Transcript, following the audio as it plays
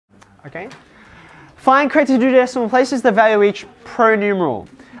Okay? Find correctly two decimal places, the value of each per numeral.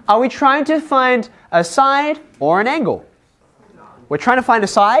 Are we trying to find a side or an angle? We're trying to find a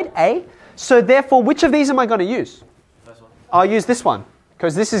side, A. So therefore, which of these am I going to use? First one. I'll use this one,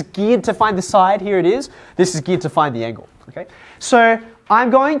 because this is geared to find the side. Here it is. This is geared to find the angle. Okay? So I'm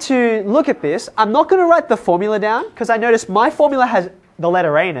going to look at this. I'm not going to write the formula down, because I notice my formula has the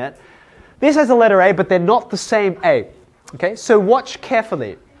letter A in it. This has the letter A, but they're not the same A. Okay? So watch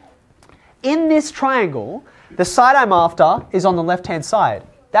carefully. In this triangle, the side I'm after is on the left-hand side.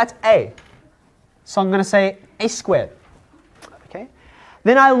 That's A. So I'm going to say A squared. Okay?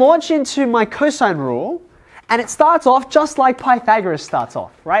 Then I launch into my cosine rule, and it starts off just like Pythagoras starts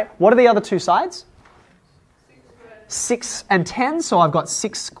off, right? What are the other two sides? 6 and 10, so I've got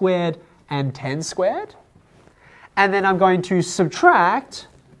 6 squared and 10 squared. And then I'm going to subtract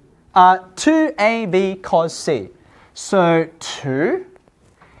 2ab cos c. So 2,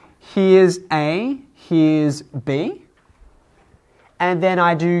 here's A, here's B. And then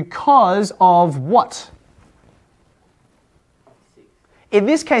I do cos of what? In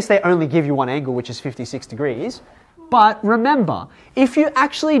this case, they only give you one angle, which is 56 degrees. But remember, if you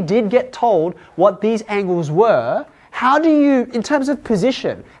actually did get told what these angles were, how do you, in terms of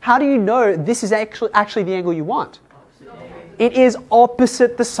position, how do you know this is actually the angle you want? It is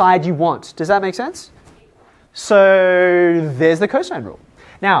opposite the side you want. Does that make sense? So there's the cosine rule.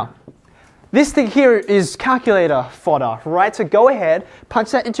 Now, this thing here is calculator fodder, right? So go ahead,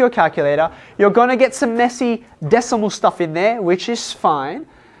 punch that into your calculator. You're going to get some messy decimal stuff in there, which is fine.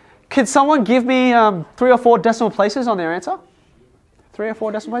 Could someone give me 3 or 4 decimal places on their answer? 3 or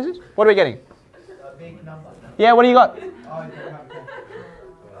 4 decimal places? What are we getting? A big number. Yeah, what do you got?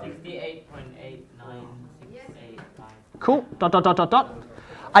 68.8968. Cool. ...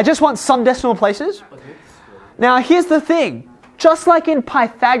 I just want some decimal places. Now, here's the thing. Just like in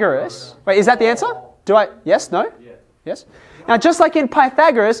Pythagoras, wait, is that the answer? Do I, yes, no? Yeah. Yes? Now, just like in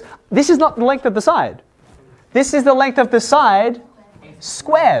Pythagoras, this is not the length of the side. This is the length of the side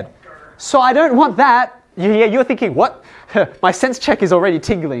squared. So I don't want that. You're thinking, what? My sense check is already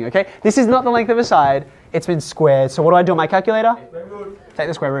tingling, okay? This is not the length of a side. It's been squared. So what do I do on my calculator? Take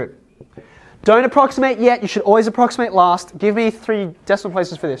the square root. Don't approximate yet. You should always approximate last. Give me 3 decimal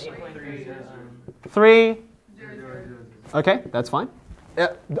places for this. 3. Okay, that's fine.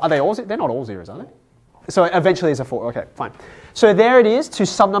 Are they all? They're not all zeros, are they? So eventually it's a 4. Okay, fine. So there it is to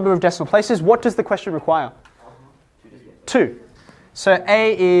some number of decimal places. What does the question require? 2. So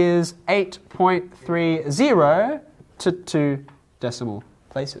A is 8.30 to 2 decimal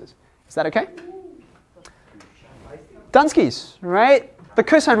places. Is that okay? Dunskies, right? The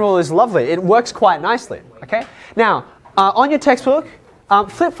cosine rule is lovely. It works quite nicely. Okay. Now, on your textbook,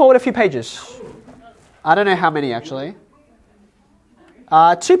 flip forward a few pages. I don't know how many actually.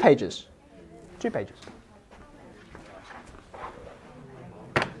 2 pages. 2 pages.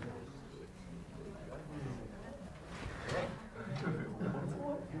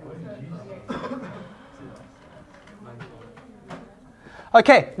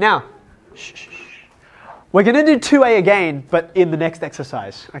 Okay, now, we're going to do 2a again, but in the next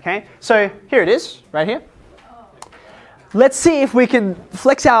exercise. Okay, so here it is, right here. Let's see if we can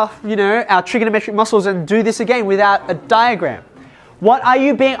flex our, our trigonometric muscles and do this again without a diagram. What are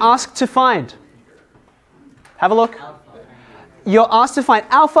you being asked to find? Have a look. You're asked to find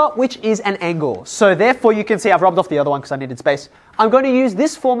alpha, which is an angle. So therefore, you can see I've rubbed off the other one because I needed space. I'm going to use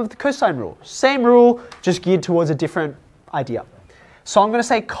this form of the cosine rule. Same rule, just geared towards a different idea. So I'm going to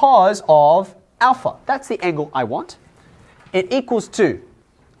say cos of alpha. That's the angle I want. It equals 2.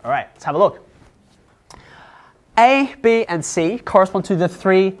 All right, let's have a look. A, B, and C correspond to the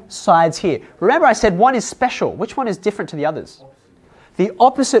 3 sides here. Remember I said one is special. Which one is different to the others? The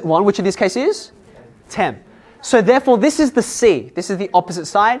opposite one, which in this case is 10. So therefore, this is the C. This is the opposite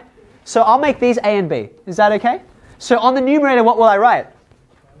side. So I'll make these A and B. Is that okay? So on the numerator, what will I write?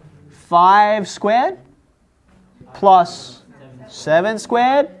 5 squared plus 7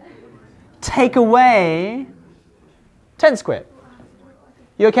 squared. Take away 10 squared.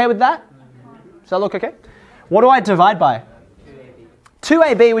 You okay with that? Does that look okay? What do I divide by?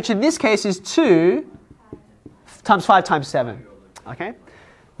 2ab, which in this case is 2 times 5 times 7. Okay?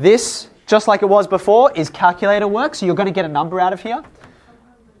 This, just like it was before, is calculator work, so you're going to get a number out of here.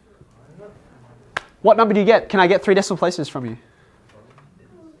 What number do you get? Can I get 3 decimal places from you?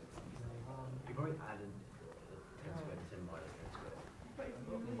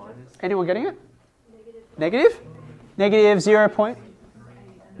 Anyone getting it? Negative? Negative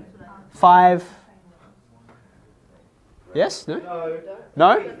 0.5. Yes? No?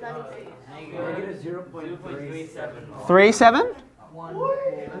 No? Negative 0.37. 37?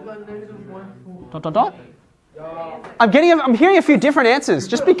 Dot, dot, dot. I'm hearing a few different answers.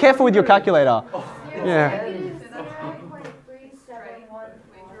 Just be careful with your calculator. Yeah.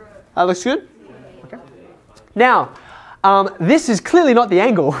 That looks good? Okay. Now, this is clearly not the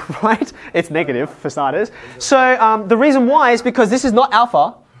angle, right? It's negative for starters. So the reason why is because this is not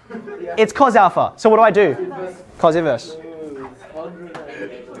alpha. It's cos alpha. So what do? Cos inverse.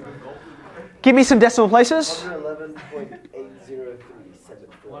 Give me some decimal places. 111.80374.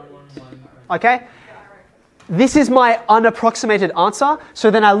 Okay. This is my unapproximated answer.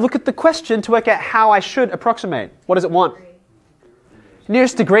 So then I look at the question to work out how I should approximate. What does it want?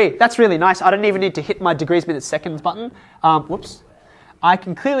 Nearest degree. That's really nice. I don't even need to hit my degrees, minutes, seconds button. Whoops. I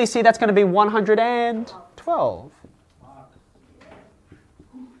can clearly see that's going to be 112.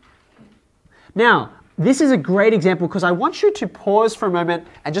 Now, this is a great example because I want you to pause for a moment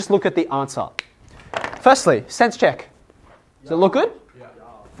and just look at the answer. Firstly, sense check. Does it look good? Yeah.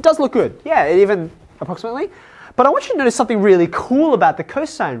 It does look good. Yeah, even approximately. But I want you to notice something really cool about the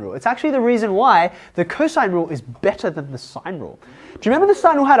cosine rule. It's actually the reason why the cosine rule is better than the sine rule. Do you remember the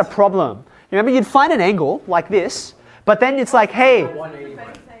sine rule had a problem? You remember you'd find an angle like this, but then it's like, hey,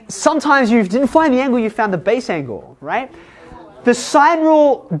 sometimes you didn't find the angle, you found the base angle, right? The sine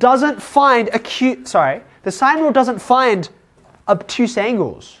rule doesn't find the sine rule doesn't find obtuse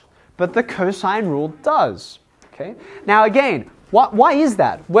angles, but the cosine rule does. Okay? Now again, why is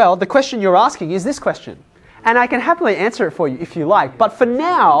that? Well, the question you're asking is this question. And I can happily answer it for you if you like. But for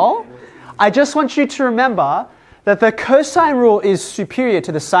now, I just want you to remember that the cosine rule is superior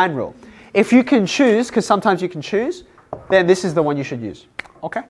to the sine rule. If you can choose, because sometimes you can choose, then this is the one you should use. Okay?